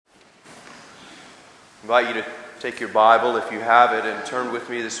I invite you to take your Bible, if you have it, and turn with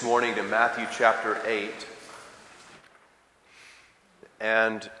me this morning to Matthew chapter 8.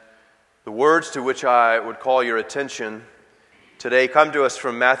 And the words to which I would call your attention today come to us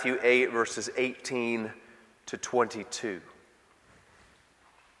from Matthew 8, verses 18 to 22.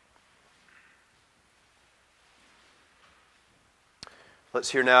 Let's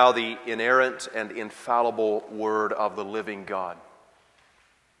hear now the inerrant and infallible word of the living God.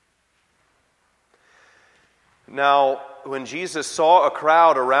 Now, when Jesus saw a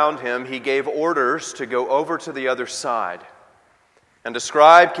crowd around him, he gave orders to go over to the other side. And a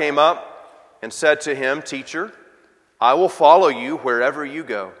scribe came up and said to him, "Teacher, I will follow you wherever you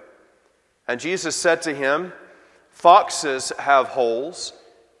go." And Jesus said to him, "Foxes have holes,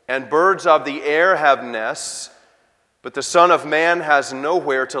 and birds of the air have nests, but the Son of Man has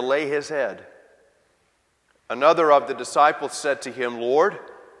nowhere to lay his head." Another of the disciples said to him, "Lord,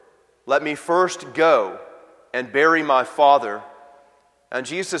 let me first go and bury my father." And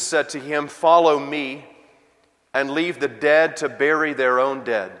Jesus said to him, "Follow me, and leave the dead to bury their own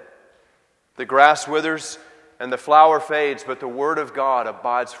dead. The grass withers and the flower fades, but the word of God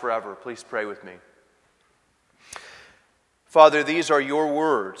abides forever." Please pray with me. Father, these are your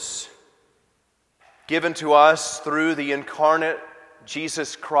words, given to us through the incarnate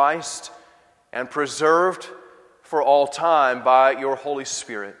Jesus Christ and preserved for all time by your Holy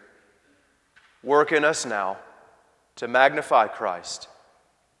Spirit. Work in us now to magnify Christ,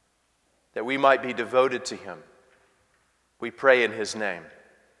 that we might be devoted to him. We pray in his name.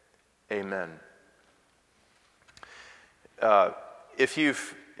 Amen. If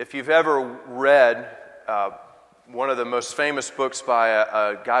you've ever read one of the most famous books by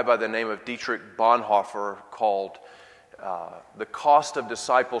a guy by the name of Dietrich Bonhoeffer called The Cost of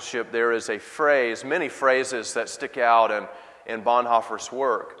Discipleship, there is a phrase, many phrases that stick out in Bonhoeffer's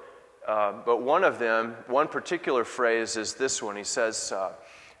work. But one particular phrase is this one. He says,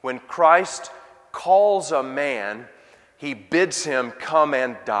 when Christ calls a man, he bids him come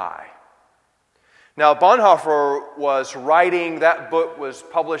and die. Now, Bonhoeffer was writing, that book was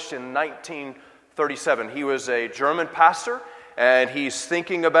published in 1937. He was a German pastor, and he's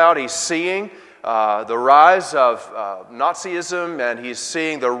seeing the rise of Nazism, and he's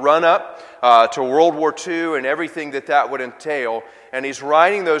seeing the run-up to World War II and everything that would entail. And he's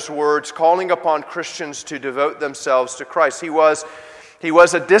writing those words, calling upon Christians to devote themselves to Christ. He was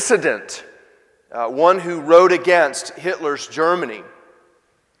a dissident, one who wrote against Hitler's Germany.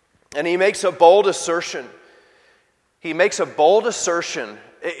 And he makes a bold assertion. He makes a bold assertion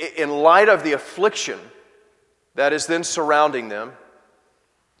in light of the affliction that is then surrounding them.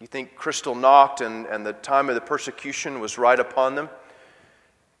 You think Kristallnacht and the time of the persecution was right upon them?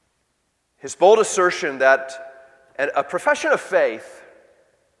 His bold assertion that a profession of faith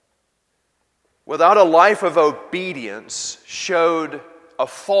without a life of obedience showed a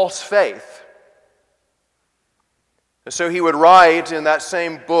false faith. And so he would write in that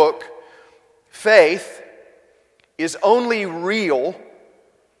same book, faith is only real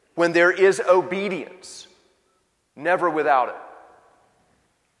when there is obedience, never without it.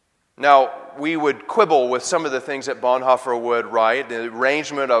 Now, we would quibble with some of the things that Bonhoeffer would write, the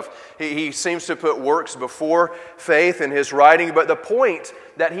arrangement of, he seems to put works before faith in his writing, but the point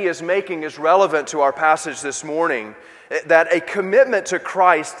that he is making is relevant to our passage this morning, that a commitment to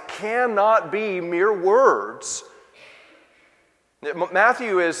Christ cannot be mere words.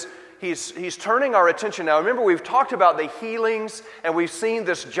 Matthew he's turning our attention now. Remember, we've talked about the healings, and we've seen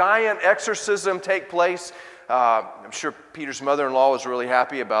this giant exorcism take place. I'm sure Peter's mother-in-law was really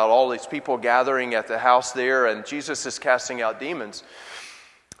happy about all these people gathering at the house there, and Jesus is casting out demons.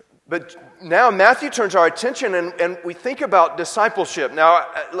 But now Matthew turns our attention, and we think about discipleship. Now,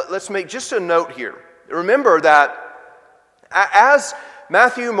 let's make just a note here. Remember that as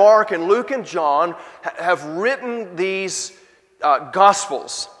Matthew, Mark, and Luke, and John have written these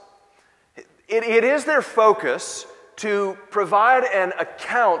Gospels, it is their focus to provide an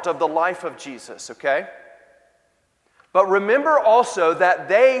account of the life of Jesus, okay? But remember also that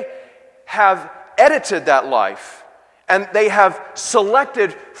they have edited that life, and they have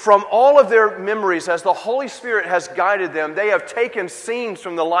selected from all of their memories as the Holy Spirit has guided them. They have taken scenes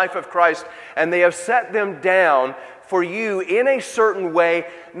from the life of Christ, and they have set them down for you in a certain way,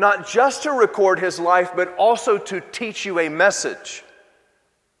 not just to record his life, but also to teach you a message.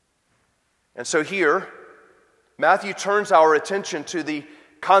 And so here, Matthew turns our attention to the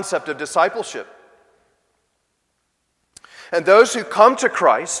concept of discipleship. And those who come to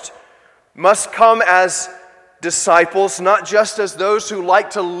Christ must come as disciples, not just as those who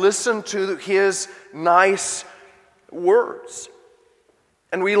like to listen to his nice words.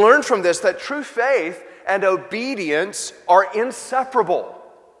 And we learn from this that true faith and obedience are inseparable.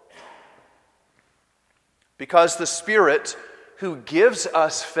 Because the Spirit who gives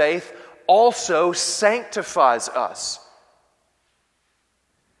us faith also sanctifies us.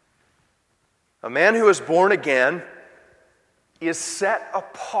 A man who is born again is set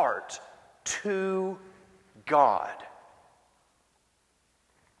apart to God.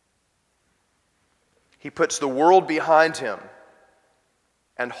 He puts the world behind him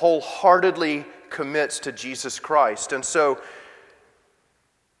and wholeheartedly commits to Jesus Christ. And so,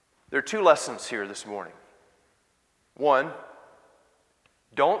 there are two lessons here this morning. One,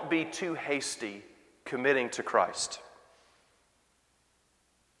 don't be too hasty committing to Christ.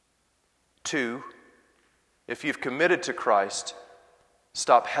 Two, if you've committed to Christ,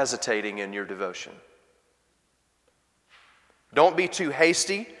 stop hesitating in your devotion. Don't be too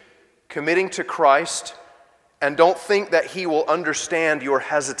hasty committing to Christ, and don't think that He will understand your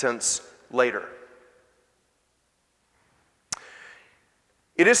hesitance later.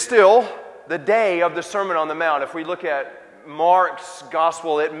 It is still the day of the Sermon on the Mount. If we look at Mark's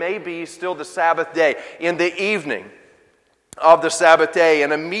Gospel, it may be still the Sabbath day, in the evening of the Sabbath day,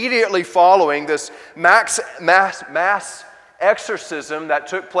 and immediately following this mass exorcism that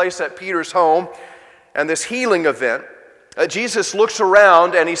took place at Peter's home and this healing event, Jesus looks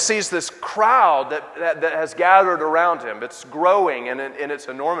around and he sees this crowd that has gathered around him. It's growing in its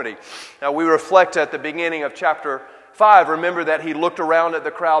enormity. Now we reflect at the beginning of chapter 5. Remember that he looked around at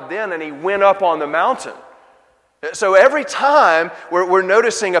the crowd then and he went up on the mountain. So every time we're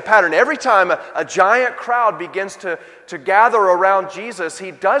noticing a pattern. Every time a giant crowd begins to gather around Jesus,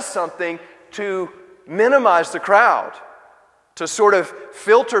 he does something to minimize the crowd, to sort of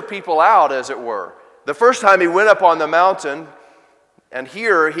filter people out, as it were. The first time he went up on the mountain, and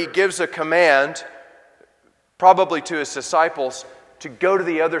here he gives a command, probably to his disciples, to go to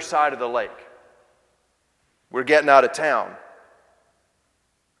the other side of the lake. We're getting out of town.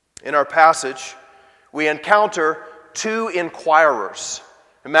 In our passage, we encounter two inquirers.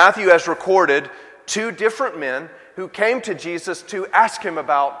 Matthew has recorded two different men who came to Jesus to ask him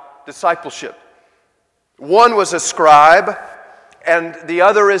about discipleship. One was a scribe, and the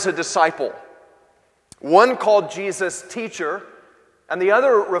other is a disciple. One called Jesus teacher, and the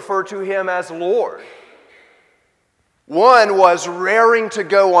other referred to him as Lord. One was raring to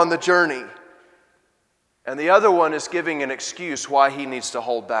go on the journey, and the other one is giving an excuse why he needs to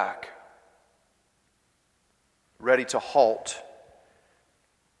hold back. Ready to halt.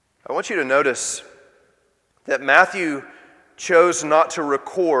 I want you to notice that Matthew chose not to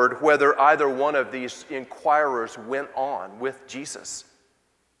record whether either one of these inquirers went on with Jesus.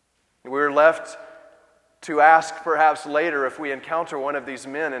 We're left to ask perhaps later, if we encounter one of these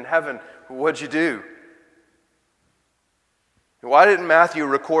men in heaven, what'd you do? Why didn't Matthew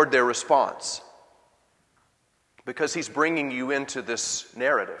record their response? Because he's bringing you into this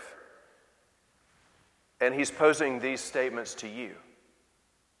narrative. And he's posing these statements to you.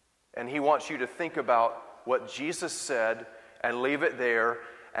 And he wants you to think about what Jesus said and leave it there.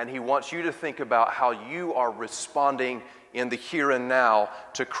 And he wants you to think about how you are responding in the here and now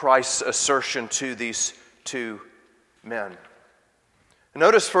to Christ's assertion to these two men.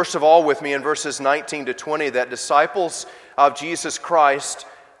 Notice first of all with me in verses 19 to 20 that disciples of Jesus Christ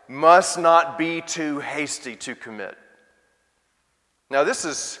must not be too hasty to commit. Now this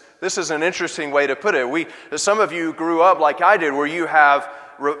is an interesting way to put it. Some of you grew up like I did, where you have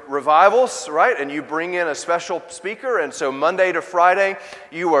revivals, right? And you bring in a special speaker, and so Monday to Friday,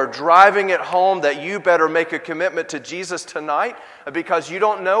 you are driving it home that you better make a commitment to Jesus tonight because you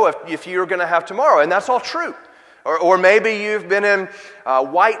don't know if you're going to have tomorrow, and that's all true. Or maybe you've been in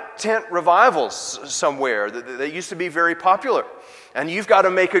white tent revivals somewhere that used to be very popular, and you've got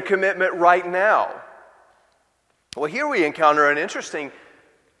to make a commitment right now. Well, here we encounter an interesting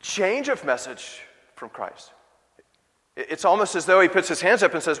change of message from Christ. It's almost as though he puts his hands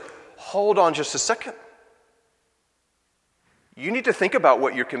up and says, hold on just a second. You need to think about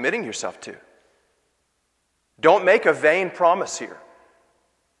what you're committing yourself to. Don't make a vain promise here.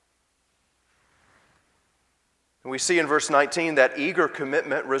 And we see in verse 19 that eager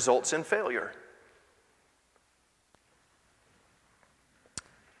commitment results in failure.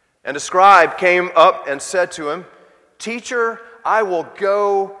 And a scribe came up and said to him, "Teacher, I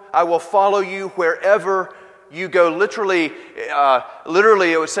will follow you wherever you go." Literally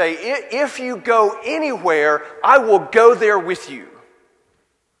it would say, if you go anywhere, I will go there with you.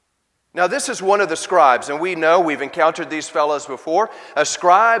 Now this is one of the scribes, and we've encountered these fellows before. A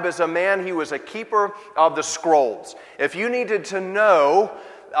scribe is a man, he was a keeper of the scrolls. If you needed to know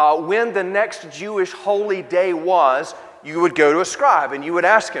when the next Jewish holy day was, you would go to a scribe and you would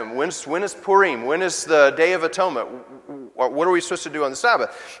ask him, when is Purim? When is the Day of Atonement? What are we supposed to do on the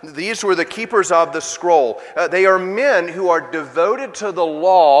Sabbath? These were the keepers of the scroll. They are men who are devoted to the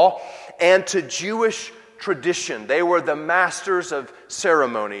law and to Jewish tradition. They were the masters of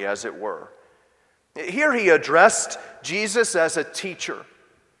ceremony, as it were. Here he addressed Jesus as a teacher.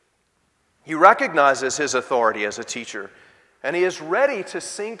 He recognizes his authority as a teacher, and he is ready to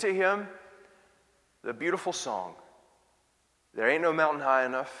sing to him the beautiful song. There ain't no mountain high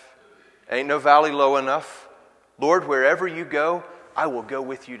enough, ain't no valley low enough. Lord, wherever you go, I will go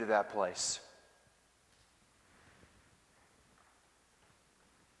with you to that place.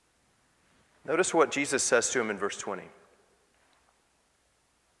 Notice what Jesus says to him in verse 20.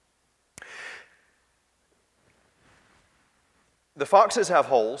 The foxes have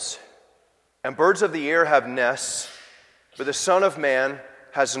holes, and birds of the air have nests, but the Son of Man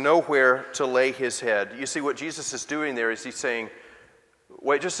has nowhere to lay his head. You see, what Jesus is doing there is he's saying,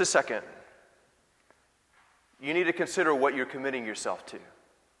 wait just a second. You need to consider what you're committing yourself to.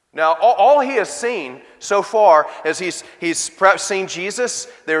 Now, all he has seen so far is he's perhaps seen Jesus.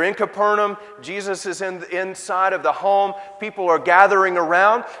 They're in Capernaum. Jesus is inside of the home. People are gathering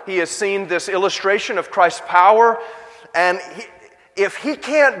around. He has seen this illustration of Christ's power. And if he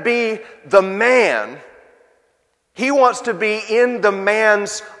can't be the man, he wants to be in the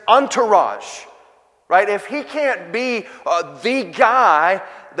man's entourage, right? If he can't be the guy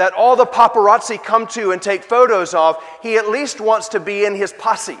that all the paparazzi come to and take photos of, he at least wants to be in his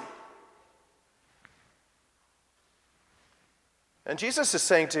posse. And Jesus is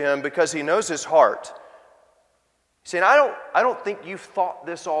saying to him, because he knows his heart, he's saying, I don't think you've thought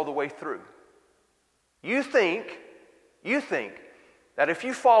this all the way through. You think that if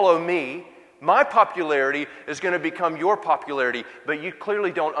you follow me, my popularity is going to become your popularity, but you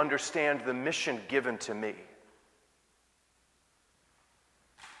clearly don't understand the mission given to me.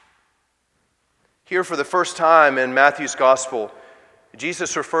 Here, for the first time in Matthew's Gospel,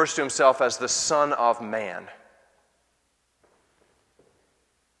 Jesus refers to himself as the Son of Man.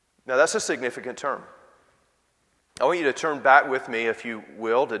 Now, that's a significant term. I want you to turn back with me, if you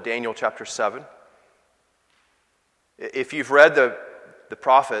will, to Daniel chapter 7. If you've read the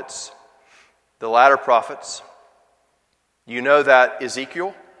prophets, the latter prophets, you know that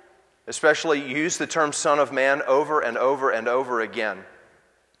Ezekiel especially used the term Son of Man over and over and over again.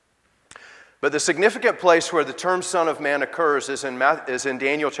 But the significant place where the term Son of Man occurs is in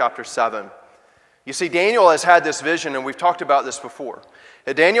Daniel chapter 7. You see, Daniel has had this vision, and we've talked about this before.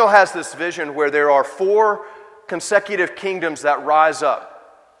 Daniel has this vision where there are 4 consecutive kingdoms that rise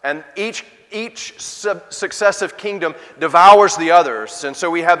up, and each successive kingdom devours the others. And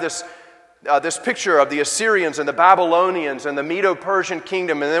so we have this picture of the Assyrians and the Babylonians and the Medo-Persian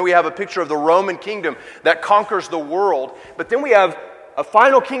kingdom, and then we have a picture of the Roman kingdom that conquers the world. But then we have a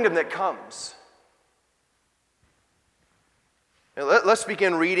final kingdom that comes. Now let's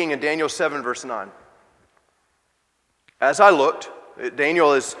begin reading in Daniel 7, verse 9. As I looked,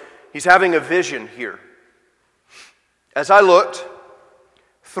 Daniel he's having a vision here. As I looked,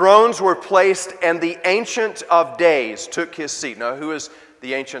 thrones were placed, and the Ancient of Days took his seat. Now, who is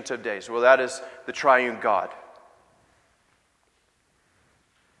the Ancient of Days? Well, that is the triune God.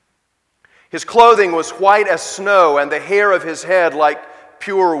 His clothing was white as snow, and the hair of his head like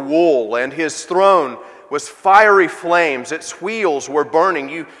pure wool, and his throne was fiery flames. Its wheels were burning.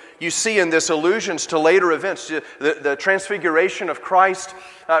 You see in this allusions to later events, the transfiguration of Christ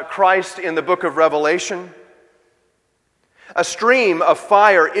in the book of Revelation. A stream of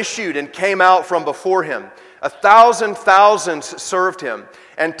fire issued and came out from before him. 1,000 thousands served him,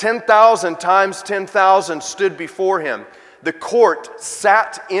 and 10,000 times 10,000 stood before him. The court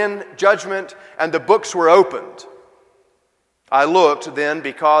sat in judgment, and the books were opened. I looked then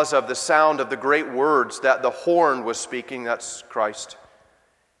because of the sound of the great words that the horn was speaking, that's Christ.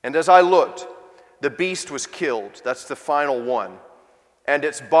 And as I looked, the beast was killed, that's the final one, and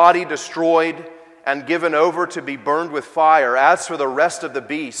its body destroyed and given over to be burned with fire. As for the rest of the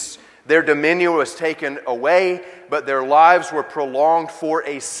beasts, their dominion was taken away, but their lives were prolonged for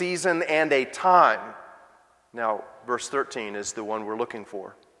a season and a time. Now, verse 13 is the one we're looking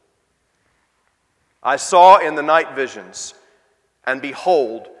for. I saw in the night visions, and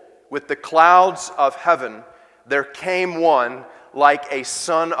behold, with the clouds of heaven, there came one like a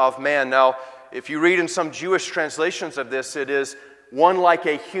son of man. Now, if you read in some Jewish translations of this, it is one like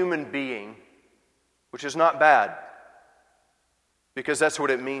a human being, which is not bad, because that's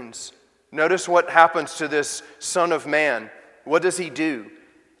what it means. Notice what happens to this Son of Man. What does he do?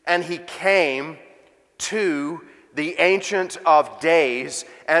 And he came to the Ancient of Days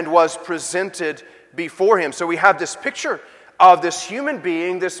and was presented before him. So we have this picture of this human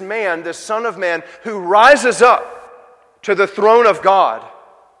being, this man, this Son of Man, who rises up to the throne of God.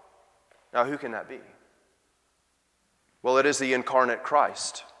 Now, who can that be? Well, it is the incarnate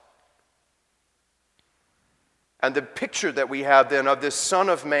Christ. And the picture that we have then of this Son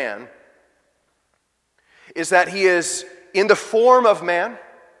of Man is that he is in the form of man,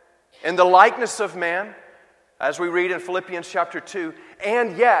 in the likeness of man, as we read in Philippians chapter 2,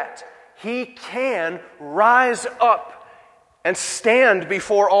 and yet he can rise up and stand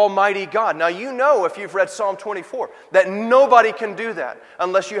before Almighty God. Now you know, if you've read Psalm 24, that nobody can do that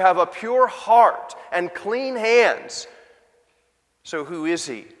unless you have a pure heart and clean hands. So who is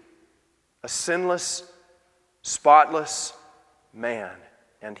he? A sinless, spotless man.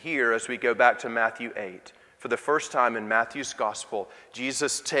 And here, as we go back to Matthew 8, for the first time in Matthew's gospel,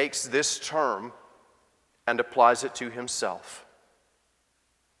 Jesus takes this term and applies it to himself.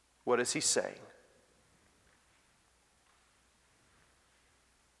 What is he saying?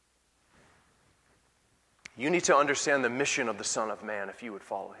 You need to understand the mission of the Son of Man if you would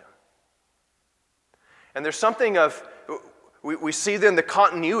follow him. And there's something of, we see then the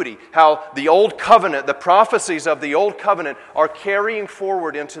continuity, how the Old Covenant, the prophecies of the Old Covenant are carrying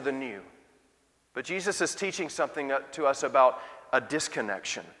forward into the New. But Jesus is teaching something to us about a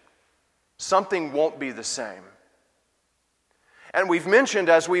disconnection. Something won't be the same. And we've mentioned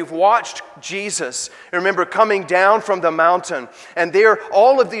as we've watched Jesus, remember coming down from the mountain, and there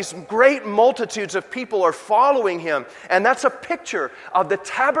all of these great multitudes of people are following him. And that's a picture of the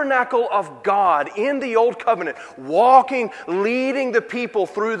tabernacle of God in the Old Covenant, walking, leading the people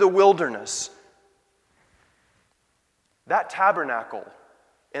through the wilderness. That tabernacle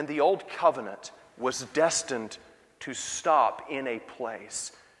in the Old Covenant was destined to stop in a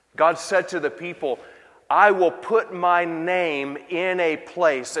place. God said to the people, I will put my name in a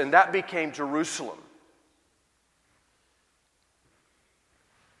place, and that became Jerusalem.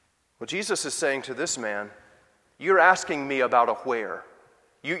 Well, Jesus is saying to this man, you're asking me about a where.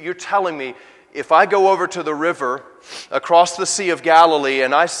 You're telling me, if I go over to the river across the Sea of Galilee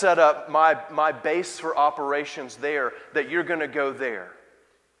and I set up my base for operations there, that you're going to go there.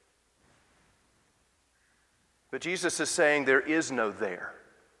 But Jesus is saying there is no there.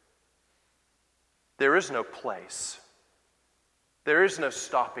 There is no place. There is no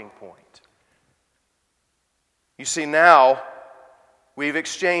stopping point. You see, now we've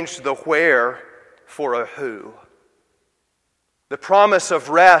exchanged the where for a who. The promise of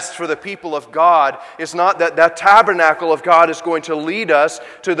rest for the people of God is not that that tabernacle of God is going to lead us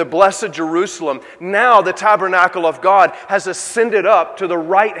to the blessed Jerusalem. Now the tabernacle of God has ascended up to the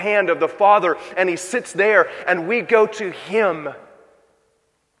right hand of the Father, and he sits there, and we go to him.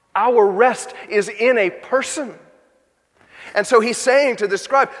 Our rest is in a person. And so he's saying to the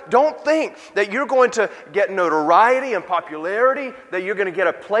scribe, don't think that you're going to get notoriety and popularity, that you're going to get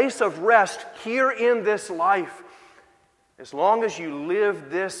a place of rest here in this life. As long as you live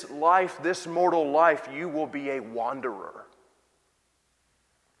this life, this mortal life, you will be a wanderer,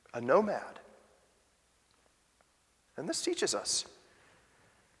 a nomad. And this teaches us.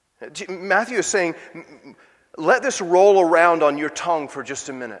 Matthew is saying, let this roll around on your tongue for just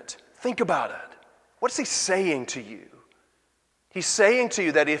a minute. Think about it. What's he saying to you? He's saying to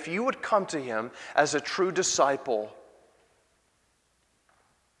you that if you would come to him as a true disciple,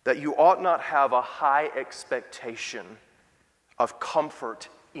 that you ought not have a high expectation of comfort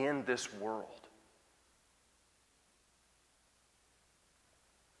in this world.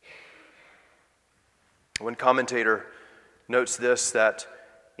 One commentator notes this, that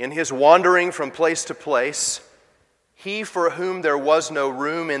in his wandering from place to place, he for whom there was no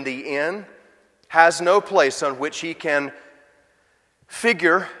room in the inn has no place on which he can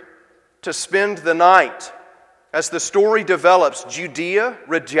figure to spend the night. As the story develops, Judea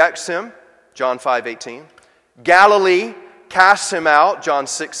rejects him, John 5:18. Galilee casts him out, John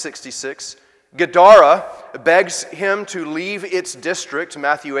 6:66. Gadara begs him to leave its district,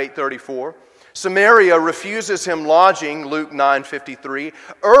 Matthew 8:34. Samaria refuses him lodging, Luke 9:53.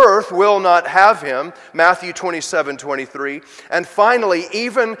 Earth will not have him, Matthew 27:23. And finally,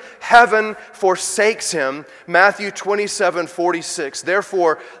 even heaven forsakes him, Matthew 27:46.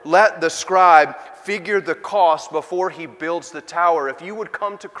 Therefore, let the scribe figure the cost before he builds the tower. If you would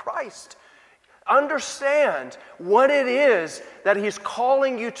come to Christ, understand what it is that he's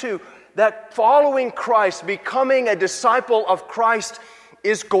calling you to, that following Christ, becoming a disciple of Christ,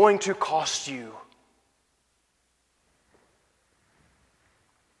 is going to cost you.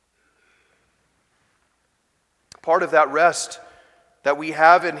 Part of that rest that we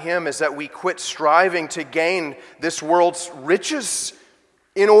have in him is that we quit striving to gain this world's riches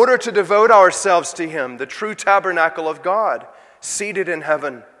in order to devote ourselves to Him, the true tabernacle of God, seated in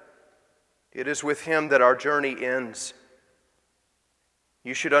heaven. It is with Him that our journey ends.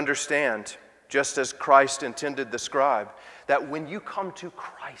 You should understand, just as Christ intended the scribe, that when you come to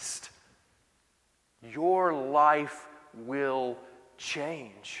Christ, your life will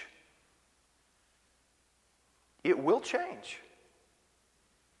change. It will change.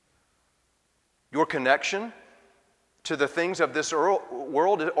 Your connection to the things of this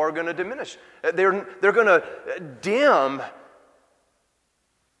world are going to diminish. They're going to dim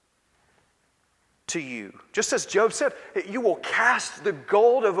to you. Just as Job said, you will cast the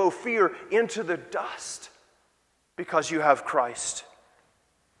gold of Ophir into the dust because you have Christ.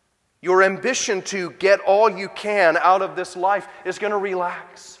 Your ambition to get all you can out of this life is going to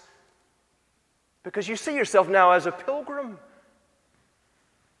relax because you see yourself now as a pilgrim.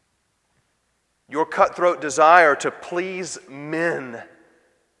 Your cutthroat desire to please men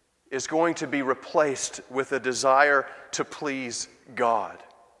is going to be replaced with a desire to please God.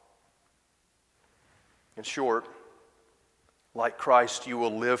 In short, like Christ, you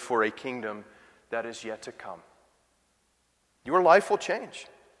will live for a kingdom that is yet to come. Your life will change.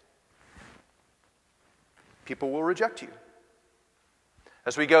 People will reject you.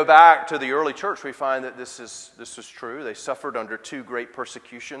 As we go back to the early church, we find that this is true. They suffered under two great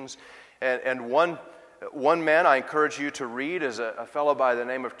persecutions. And one man I encourage you to read is a fellow by the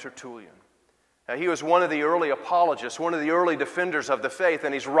name of Tertullian. Now, he was one of the early apologists, one of the early defenders of the faith,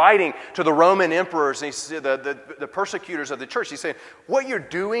 and he's writing to the Roman emperors and the persecutors of the church. He's saying, what you're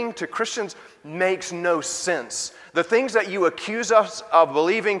doing to Christians makes no sense. The things that you accuse us of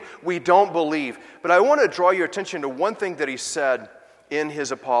believing, we don't believe. But I want to draw your attention to one thing that he said in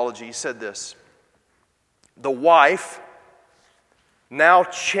his apology. He said this: the wife, now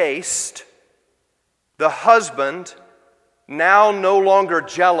chaste, the husband, now no longer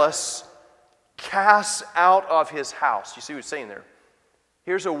jealous, casts out of his house. You see what he's saying there?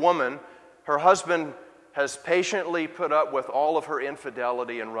 Here's a woman, her husband has patiently put up with all of her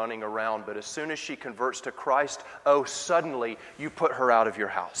infidelity and running around, but as soon as she converts to Christ, suddenly you put her out of your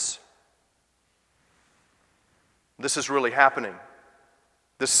house. This is really happening.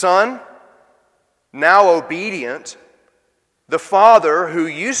 The son, now obedient, the father, who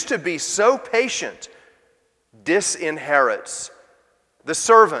used to be so patient, disinherits. The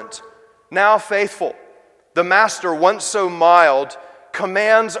servant, now faithful, the master, once so mild,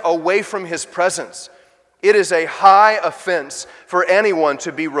 commands away from his presence. It is a high offense for anyone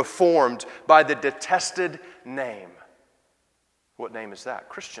to be reformed by the detested name. What name is that?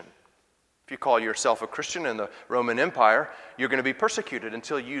 Christian. If you call yourself a Christian in the Roman Empire, you're going to be persecuted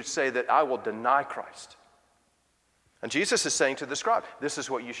until you say that I will deny Christ. And Jesus is saying to the scribe, this is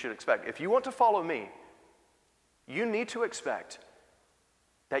what you should expect. If you want to follow me, you need to expect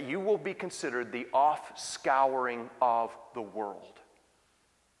that you will be considered the off-scouring of the world.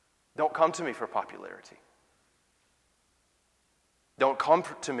 Don't come to me for popularity. Don't come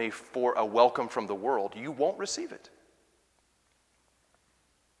to me for a welcome from the world. You won't receive it.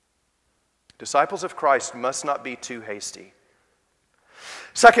 Disciples of Christ must not be too hasty.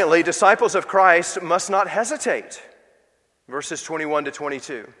 Secondly, disciples of Christ must not hesitate. Verses 21 to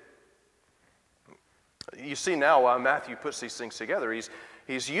 22. You see now why Matthew puts these things together.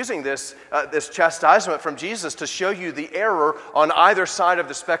 He's using this chastisement from Jesus to show you the error on either side of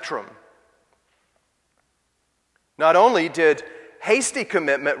the spectrum. Not only did hasty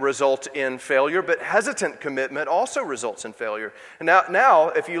commitment result in failure, but hesitant commitment also results in failure. And now,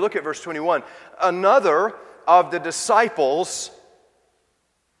 if you look at verse 21, another of the disciples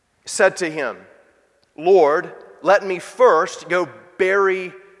said to him, Lord, let me first go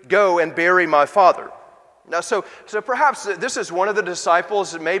and bury my father. Now, so perhaps this is one of the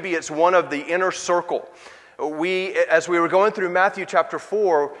disciples, maybe it's one of the inner circle. As we were going through Matthew chapter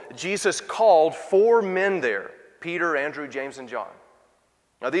 4, Jesus called 4 men there: Peter, Andrew, James, and John.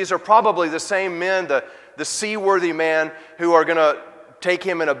 Now, these are probably the same men, the seaworthy man, who are going to take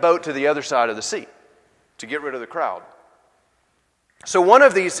him in a boat to the other side of the sea to get rid of the crowd. So one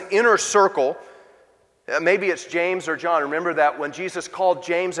of these inner circle, maybe it's James or John. Remember that when Jesus called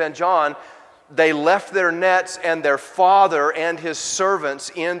James and John, they left their nets and their father and his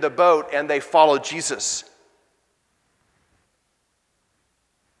servants in the boat, and they followed Jesus.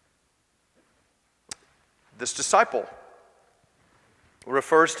 This disciple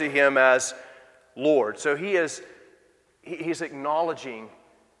refers to him as Lord. So he's acknowledging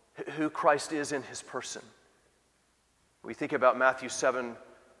who Christ is in his person. We think about Matthew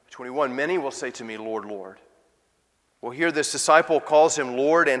 7:21. Many will say to me, Lord, Lord. Well, here this disciple calls him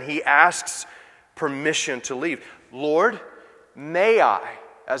Lord, and he asks permission to leave. Lord, may I,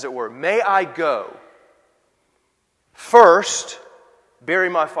 as it were, may I go first bury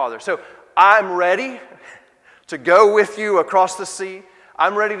my father. So I'm ready to go with you across the sea.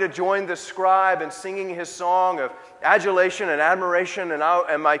 I'm ready to join the scribe in singing his song of adulation and admiration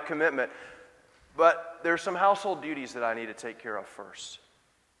and my commitment. But there's some household duties that I need to take care of first.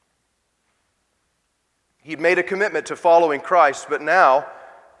 He'd made a commitment to following Christ, but now,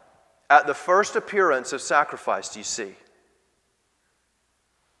 at the first appearance of sacrifice, do you see?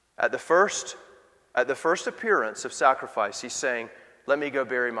 At the first appearance of sacrifice, he's saying, let me go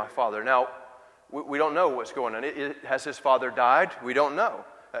bury my father. Now, we don't know what's going on. Has his father died? We don't know.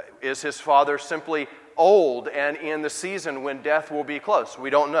 Is his father simply old and in the season when death will be close? We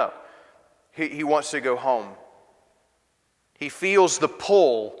don't know. He wants to go home. He feels the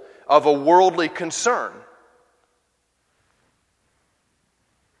pull of a worldly concern.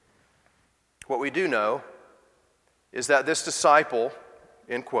 What we do know is that this disciple,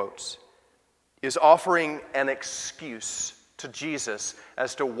 in quotes, is offering an excuse to Jesus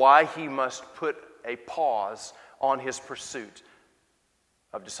as to why he must put a pause on his pursuit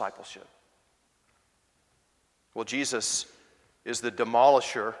of discipleship. Well, Jesus is the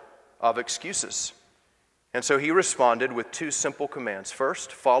demolisher of excuses. And so he responded with two simple commands.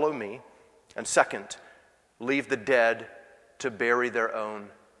 First, follow me. And second, leave the dead to bury their own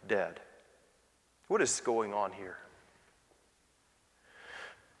dead. What is going on here?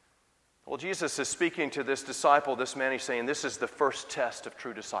 Well, Jesus is speaking to this disciple, this man. He's saying this is the first test of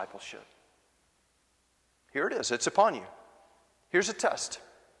true discipleship. Here it is. It's upon you. Here's a test.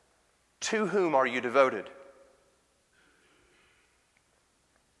 To whom are you devoted?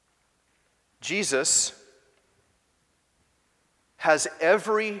 Jesus has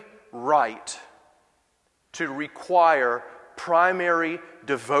every right to require primary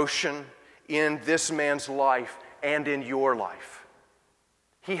devotion in this man's life and in your life.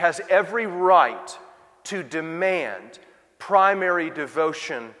 He has every right to demand primary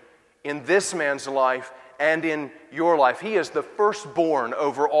devotion in this man's life and in your life. He is the firstborn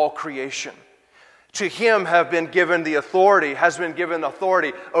over all creation. To him has been given authority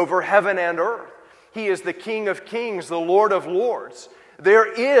over heaven and earth. He is the King of kings, the Lord of lords. There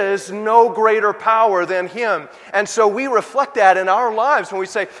is no greater power than him. And so we reflect that in our lives when we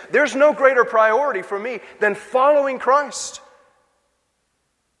say, there's no greater priority for me than following Christ.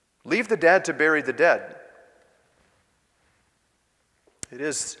 Leave the dead to bury the dead. It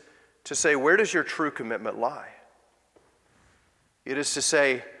is to say, where does your true commitment lie? It is to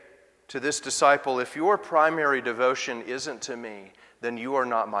say to this disciple, if your primary devotion isn't to me, then you are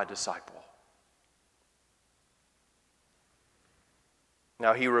not my disciple.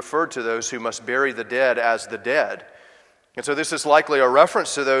 Now, he referred to those who must bury the dead as the dead. And so this is likely a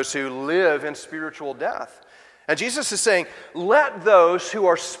reference to those who live in spiritual death. And Jesus is saying, let those who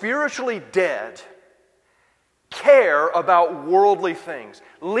are spiritually dead care about worldly things.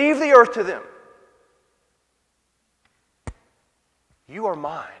 Leave the earth to them. You are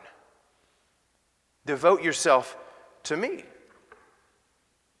mine. Devote yourself to me.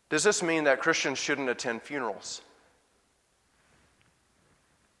 Does this mean that Christians shouldn't attend funerals?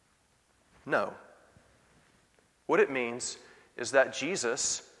 No. What it means is that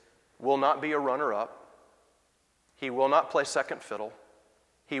Jesus will not be a runner-up. He will not play second fiddle.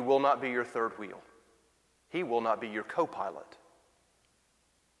 He will not be your third wheel. He will not be your co-pilot.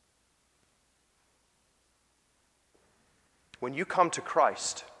 When you come to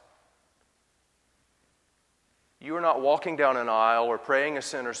Christ, you are not walking down an aisle or praying a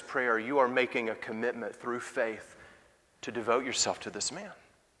sinner's prayer. You are making a commitment through faith to devote yourself to this man,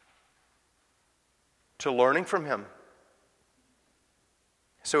 to learning from him.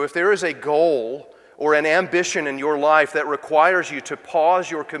 So if there is a goal or an ambition in your life that requires you to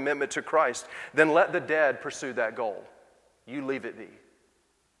pause your commitment to Christ, then let the dead pursue that goal. You leave it be.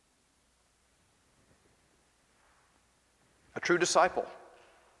 A true disciple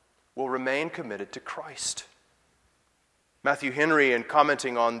will remain committed to Christ. Matthew Henry, in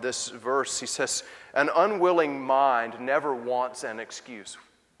commenting on this verse, he says, an unwilling mind never wants an excuse.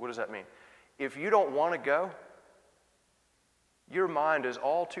 What does that mean? If you don't want to go, your mind is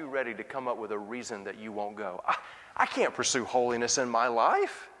all too ready to come up with a reason that you won't go. I can't pursue holiness in my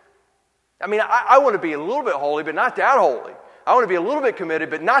life. I mean, I want to be a little bit holy, but not that holy. I want to be a little bit committed,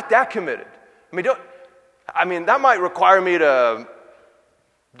 but not that committed. That might require me to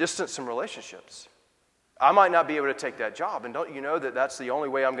distance some relationships. I might not be able to take that job, and don't you know that that's the only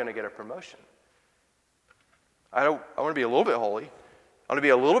way I'm going to get a promotion? I want to be a little bit holy. I want to be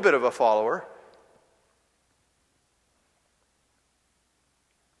a little bit of a follower.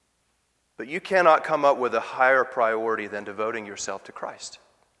 But you cannot come up with a higher priority than devoting yourself to Christ.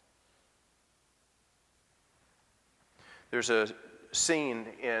 There's a scene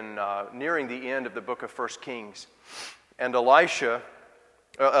in nearing the end of the book of 1 Kings, and Elijah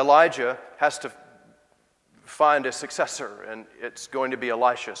has to find a successor, and it's going to be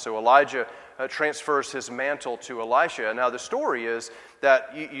Elisha. So Elijah transfers his mantle to Elisha. And now the story is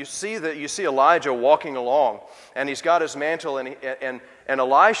that you see Elijah walking along, and he's got his mantle, and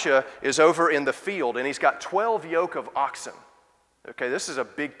Elisha is over in the field, and he's got 12 yoke of oxen. Okay, this is a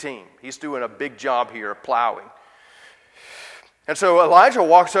big team. He's doing a big job here, plowing. And so Elijah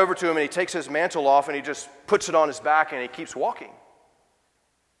walks over to him, and he takes his mantle off, and he just puts it on his back, and he keeps walking.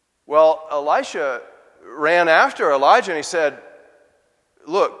 Well, Elisha ran after Elijah, and he said,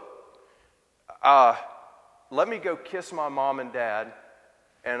 "Look, let me go kiss my mom and dad,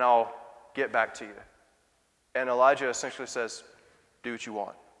 and I'll get back to you." And Elijah essentially says, "Do what you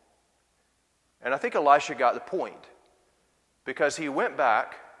want." And I think Elisha got the point, because he went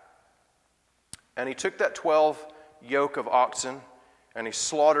back, and he took that 12 yoke of oxen, and he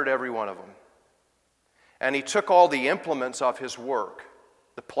slaughtered every one of them. And he took all the implements of his work,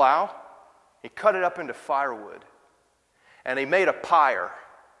 the plow, he cut it up into firewood, and he made a pyre,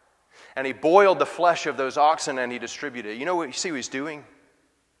 and he boiled the flesh of those oxen, and he distributed it. You know what? You see what he's doing?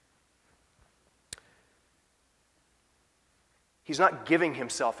 He's not giving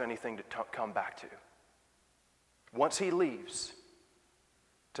himself anything to come back to. Once he leaves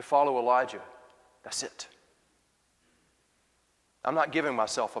to follow Elijah, that's it. I'm not giving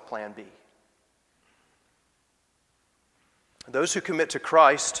myself a plan B. Those who commit to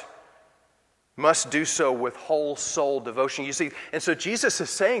Christ must do so with whole soul devotion. You see, and so Jesus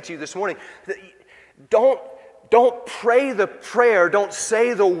is saying to you this morning, that don't pray the prayer, don't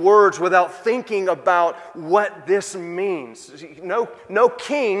say the words without thinking about what this means. No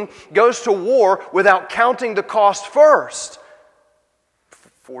king goes to war without counting the cost first.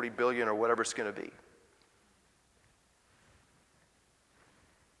 40 billion or whatever it's going to be.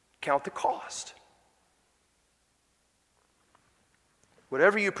 Count the cost.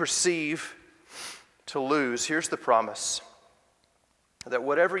 Whatever you perceive to lose, here's the promise. That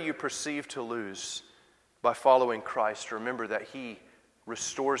whatever you perceive to lose by following Christ, remember that He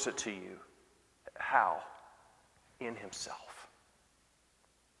restores it to you. How? In Himself.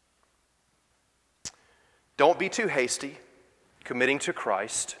 Don't be too hasty committing to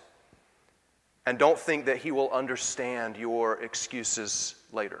Christ, and don't think that He will understand your excuses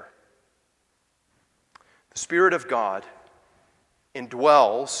later. The Spirit of God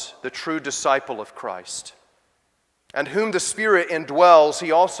indwells the true disciple of Christ, and whom the Spirit indwells,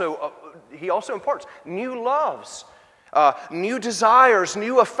 He also imparts new loves, new desires,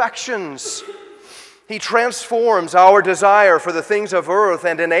 new affections. He transforms our desire for the things of earth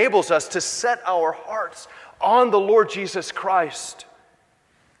and enables us to set our hearts on the Lord Jesus Christ.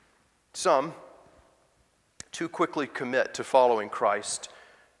 Some too quickly commit to following Christ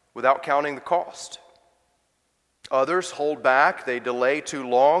without counting the cost. Others hold back, they delay too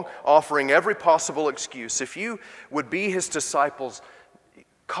long, offering every possible excuse. If you would be His disciples,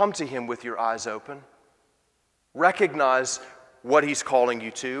 come to Him with your eyes open. Recognize what He's calling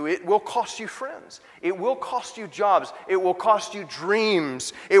you to. It will cost you friends. It will cost you jobs. It will cost you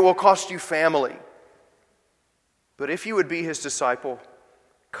dreams. It will cost you family. But if you would be His disciple,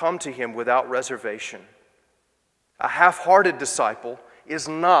 come to Him without reservation. A half-hearted disciple is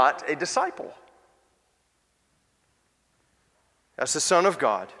not a disciple. As the Son of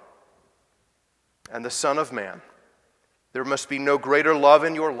God and the Son of Man, there must be no greater love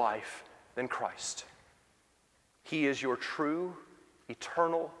in your life than Christ. He is your true,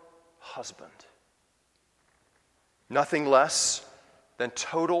 eternal husband. Nothing less than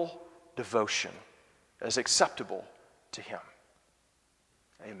total devotion as acceptable to Him.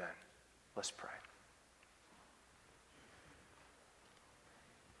 Amen. Let's pray.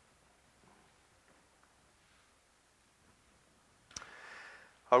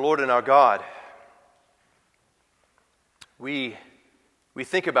 Our Lord and our God, we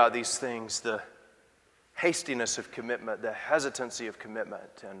think about these things, the hastiness of commitment, the hesitancy of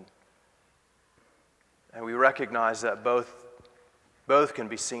commitment, and we recognize that both can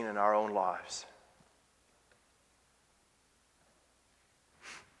be seen in our own lives.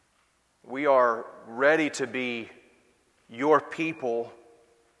 We are ready to be your people,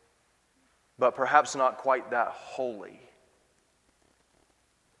 but perhaps not quite that holy.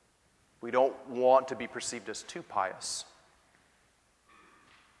 We don't want to be perceived as too pious.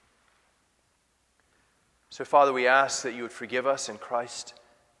 So, Father, we ask that you would forgive us in Christ,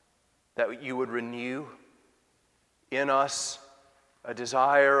 that you would renew in us a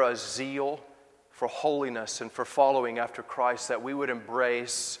desire, a zeal for holiness and for following after Christ, that we would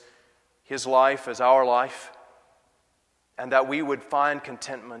embrace His life as our life, and that we would find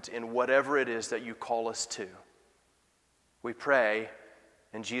contentment in whatever it is that you call us to. We pray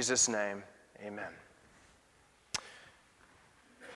in Jesus' name, amen.